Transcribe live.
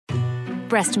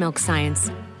breast milk science.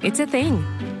 It's a thing,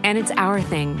 and it's our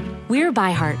thing. We're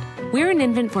ByHeart. We're an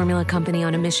infant formula company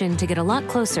on a mission to get a lot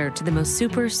closer to the most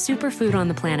superfood on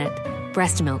the planet,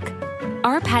 breast milk.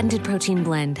 Our patented protein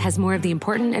blend has more of the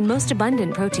important and most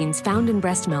abundant proteins found in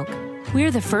breast milk.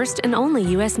 We're the first and only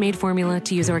U.S.-made formula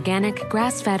to use organic,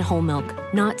 grass-fed whole milk,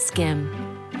 not skim.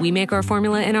 We make our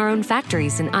formula in our own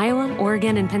factories in Iowa,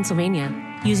 Oregon, and Pennsylvania,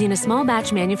 using a small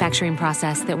batch manufacturing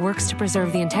process that works to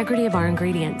preserve the integrity of our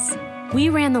ingredients. We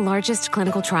ran the largest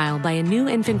clinical trial by a new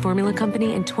infant formula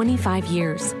company in 25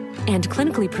 years and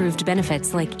clinically proved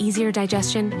benefits like easier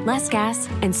digestion, less gas,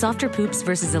 and softer poops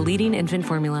versus a leading infant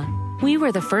formula. We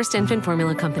were the first infant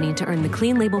formula company to earn the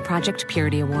Clean Label Project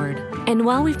Purity Award. And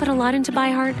while we've put a lot into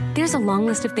ByHeart, there's a long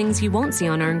list of things you won't see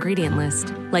on our ingredient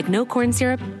list, like no corn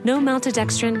syrup, no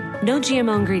maltodextrin, no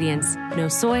GMO ingredients, no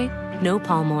soy, no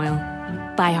palm oil.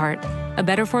 ByHeart, a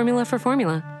better formula for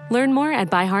formula. Learn more at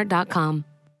byheart.com.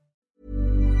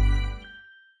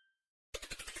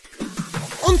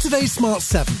 On today's Smart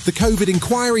 7, the COVID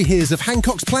inquiry hears of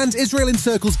Hancock's plans, Israel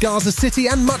encircles Gaza City,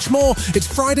 and much more. It's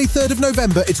Friday, 3rd of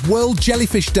November. It's World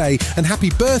Jellyfish Day. And happy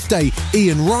birthday,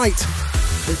 Ian Wright.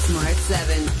 The Smart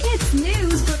 7. It's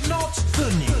news, but not the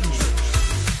news.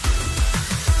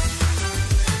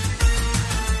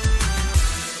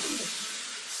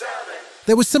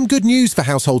 There was some good news for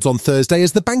households on Thursday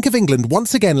as the Bank of England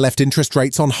once again left interest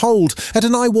rates on hold at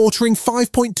an eye-watering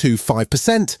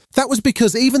 5.25%. That was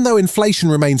because even though inflation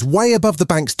remains way above the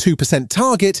bank's 2%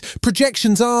 target,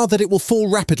 projections are that it will fall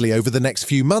rapidly over the next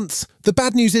few months. The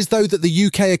bad news is, though, that the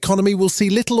UK economy will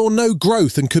see little or no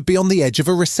growth and could be on the edge of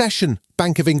a recession.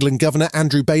 Bank of England Governor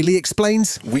Andrew Bailey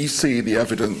explains. We see the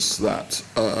evidence that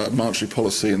monetary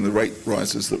policy and the rate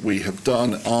rises that we have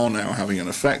done are now having an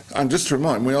effect. And just to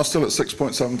remind, we are still at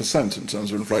 6.7% in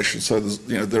terms of inflation, so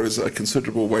there is a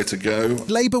considerable way to go.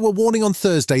 Labour were warning on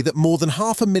Thursday that more than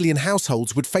 500,000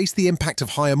 households would face the impact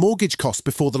of higher mortgage costs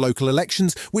before the local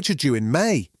elections, which are due in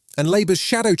May. And Labour's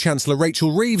Shadow Chancellor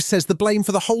Rachel Reeves says the blame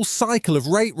for the whole cycle of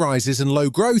rate rises and low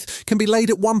growth can be laid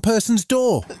at one person's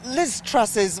door. Liz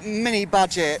Truss's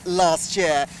mini-budget last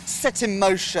year set in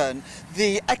motion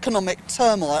the economic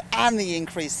turmoil and the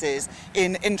increases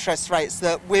in interest rates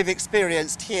that we've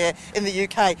experienced here in the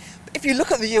UK. If you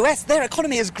look at the US, their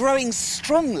economy is growing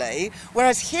strongly,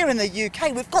 whereas here in the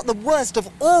UK, we've got the worst of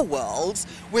all worlds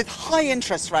with high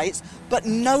interest rates, but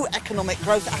no economic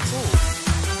growth at all.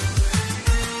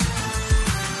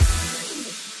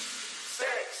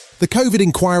 The COVID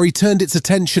inquiry turned its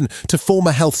attention to former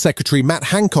Health Secretary Matt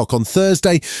Hancock on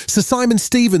Thursday. Sir Simon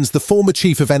Stevens, the former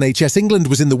chief of NHS England,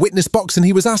 was in the witness box and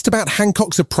he was asked about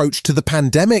Hancock's approach to the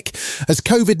pandemic. As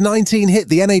COVID-19 hit,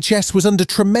 the NHS was under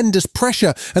tremendous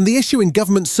pressure and the issue in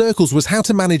government circles was how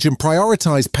to manage and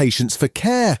prioritise patients for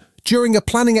care. During a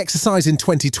planning exercise in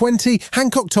 2020,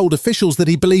 Hancock told officials that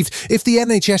he believed if the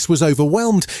NHS was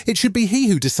overwhelmed, it should be he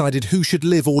who decided who should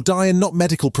live or die and not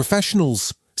medical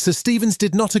professionals. Sir Stevens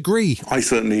did not agree. I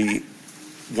certainly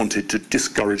wanted to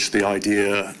discourage the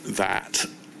idea that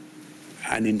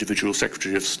an individual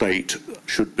Secretary of State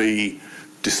should be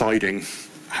deciding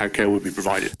how care would be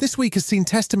provided. This week has seen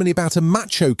testimony about a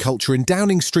macho culture in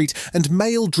Downing Street and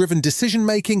male-driven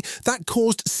decision-making that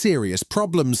caused serious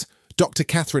problems. Dr.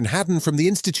 Catherine Haddon from the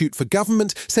Institute for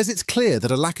Government says it's clear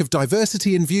that a lack of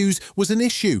diversity in views was an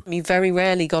issue. You very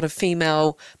rarely got a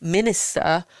female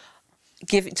minister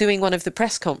doing one of the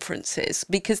press conferences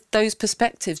because those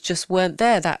perspectives just weren't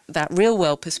there, that real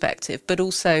world perspective, but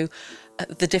also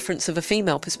the difference of a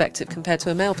female perspective compared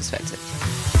to a male perspective.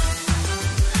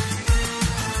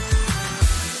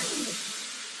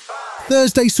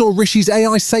 Thursday saw Rishi's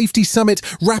AI Safety Summit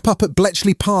wrap up at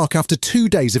Bletchley Park after 2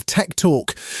 days of tech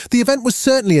talk. The event was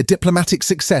certainly a diplomatic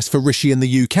success for Rishi and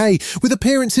the UK, with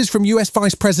appearances from US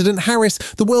Vice President Harris,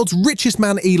 the world's richest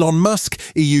man Elon Musk,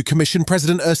 EU Commission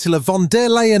President Ursula von der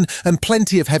Leyen, and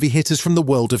plenty of heavy hitters from the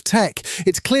world of tech.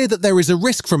 It's clear that there is a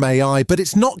risk from AI, but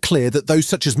it's not clear that those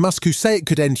such as Musk who say it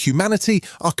could end humanity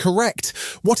are correct.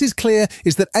 What is clear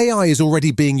is that AI is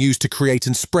already being used to create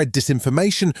and spread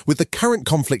disinformation, with the current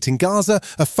conflict in Gaza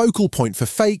a focal point for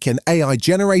fake and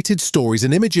AI-generated stories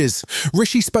and images.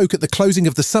 Rishi spoke at the closing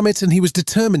of the summit and he was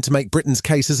determined to make Britain's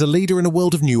case as a leader in a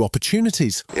world of new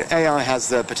opportunities. AI has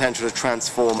the potential to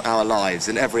transform our lives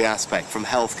in every aspect, from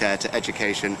healthcare to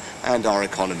education and our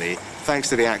economy. Thanks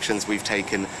to the actions we've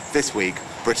taken this week,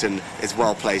 Britain is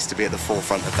well placed to be at the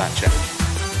forefront of that change.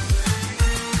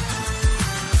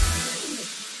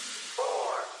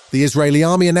 The Israeli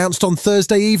army announced on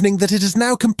Thursday evening that it has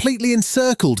now completely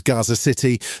encircled Gaza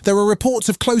City. There are reports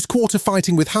of close-quarter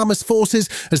fighting with Hamas forces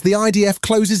as the IDF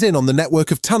closes in on the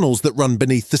network of tunnels that run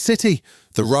beneath the city.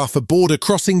 The Rafah border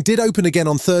crossing did open again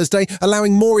on Thursday,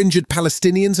 allowing more injured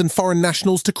Palestinians and foreign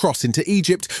nationals to cross into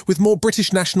Egypt, with more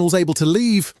British nationals able to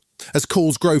leave. As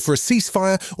calls grow for a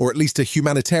ceasefire, or at least a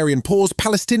humanitarian pause,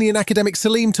 Palestinian academic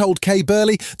Salim told Kay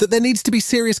Burley that there needs to be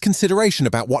serious consideration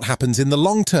about what happens in the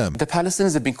long term. The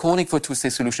Palestinians have been calling for a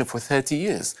two-state solution for 30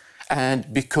 years.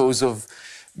 And because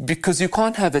you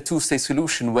can't have a two-state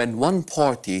solution when one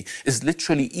party is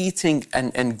literally eating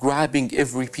and grabbing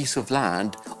every piece of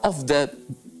land of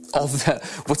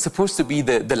what's supposed to be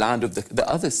the land of the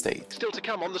other state. Still to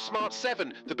come on the Smart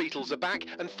 7, the Beatles are back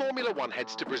and Formula One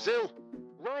heads to Brazil.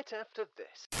 Right after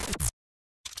this.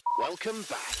 Welcome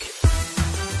back.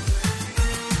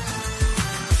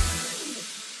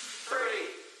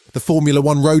 The Formula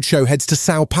One Roadshow heads to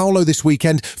Sao Paulo this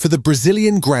weekend for the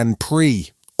Brazilian Grand Prix.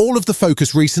 All of the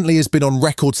focus recently has been on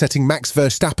record-setting Max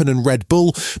Verstappen and Red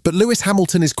Bull, but Lewis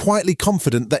Hamilton is quietly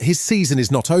confident that his season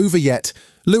is not over yet.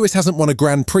 Lewis hasn't won a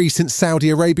Grand Prix since Saudi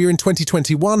Arabia in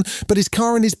 2021, but his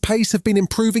car and his pace have been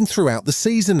improving throughout the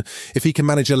season. If he can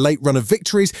manage a late run of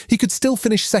victories, he could still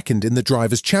finish second in the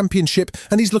Drivers' Championship,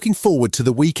 and he's looking forward to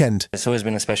the weekend. It's always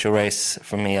been a special race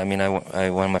for me. I mean,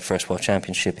 I won my first World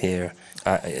Championship here.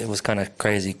 It was kind of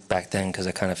crazy back then because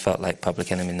I kind of felt like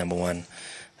public enemy number one.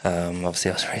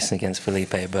 Obviously I was racing against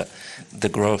Felipe, but the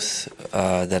growth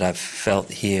that I've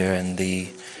felt here and the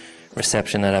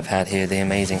reception that I've had here, the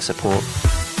amazing support.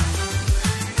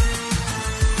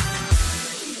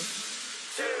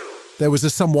 There was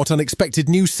a somewhat unexpected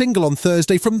new single on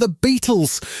Thursday from the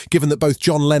Beatles. Given that both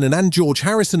John Lennon and George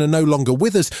Harrison are no longer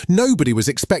with us, nobody was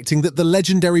expecting that the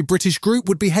legendary British group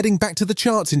would be heading back to the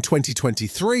charts in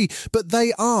 2023, but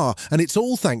they are, and it's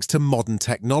all thanks to modern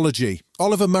technology.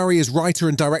 Oliver Murray is writer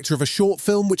and director of a short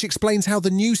film which explains how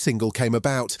the new single came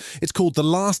about. It's called The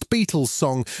Last Beatles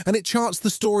Song, and it charts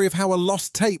the story of how a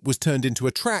lost tape was turned into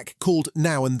a track called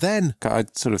Now and Then. I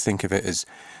sort of think of it as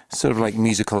sort of like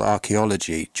musical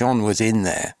archaeology. John was in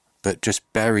there, but just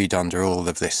buried under all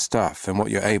of this stuff. And what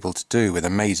you're able to do with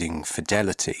amazing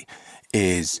fidelity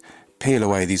is peel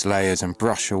away these layers and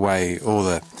brush away all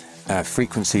the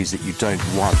frequencies that you don't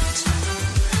want.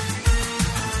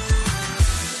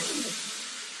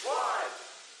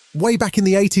 Way back in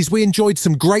the 80s, we enjoyed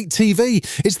some great TV.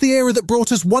 It's the era that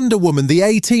brought us Wonder Woman, The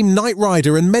A-Team, Knight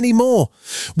Rider and many more.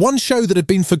 One show that had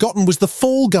been forgotten was The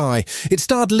Fall Guy. It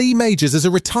starred Lee Majors as a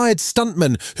retired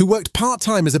stuntman who worked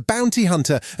part-time as a bounty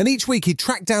hunter, and each week he'd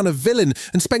track down a villain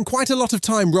and spend quite a lot of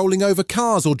time rolling over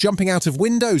cars or jumping out of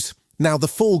windows. Now The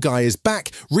Fall Guy is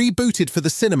back, rebooted for the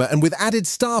cinema, and with added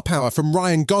star power from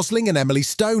Ryan Gosling and Emily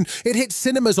Stone, it hits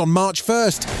cinemas on March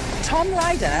 1st. Tom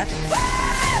Ryder,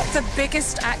 the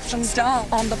biggest action star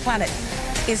on the planet,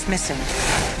 is missing.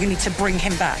 You need to bring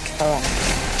him back.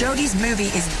 Jodie's movie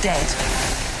is dead.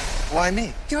 Why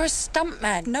me? You're a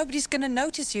stuntman. Nobody's going to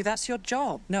notice you. That's your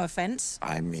job. No offence.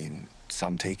 I mean,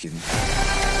 some taken.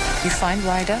 You find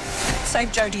Ryder,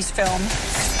 save Jodie's film.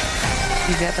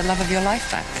 You get the love of your life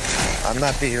back. I'm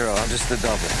not the hero, I'm just the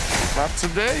double. Not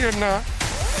today, you're not.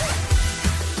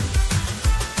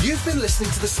 You've been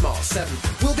listening to The Smart 7.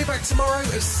 We'll be back tomorrow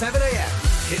at 7 a.m.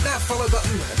 Hit that follow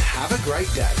button and have a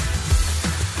great day.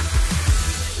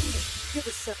 Give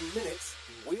us 7 minutes,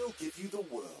 we'll give you the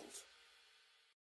world.